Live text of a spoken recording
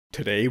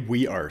Today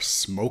we are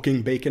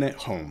smoking bacon at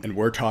home, and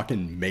we're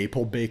talking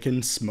maple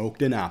bacon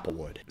smoked in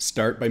applewood.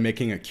 Start by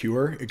making a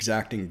cure,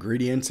 exact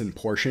ingredients and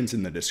portions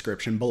in the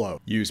description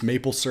below. Use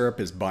maple syrup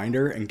as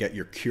binder and get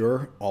your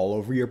cure all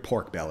over your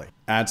pork belly.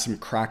 Add some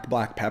cracked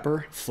black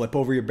pepper, flip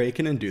over your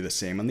bacon and do the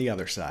same on the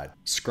other side.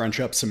 Scrunch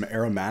up some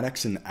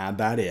aromatics and add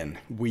that in.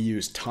 We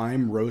use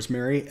thyme,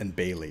 rosemary, and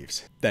bay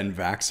leaves. Then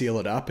vac seal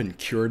it up and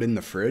cure it in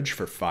the fridge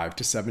for 5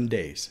 to 7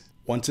 days.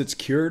 Once it's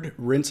cured,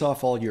 rinse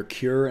off all your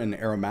cure and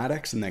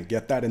aromatics and then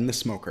get that in the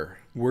smoker.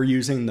 We're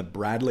using the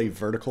Bradley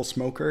Vertical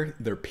Smoker,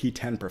 their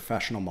P10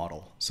 professional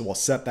model. So we'll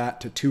set that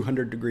to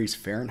 200 degrees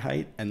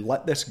Fahrenheit and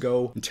let this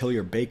go until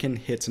your bacon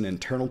hits an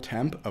internal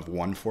temp of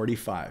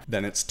 145.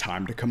 Then it's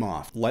time to come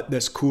off. Let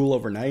this cool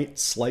overnight,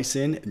 slice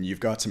in, and you've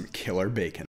got some killer bacon.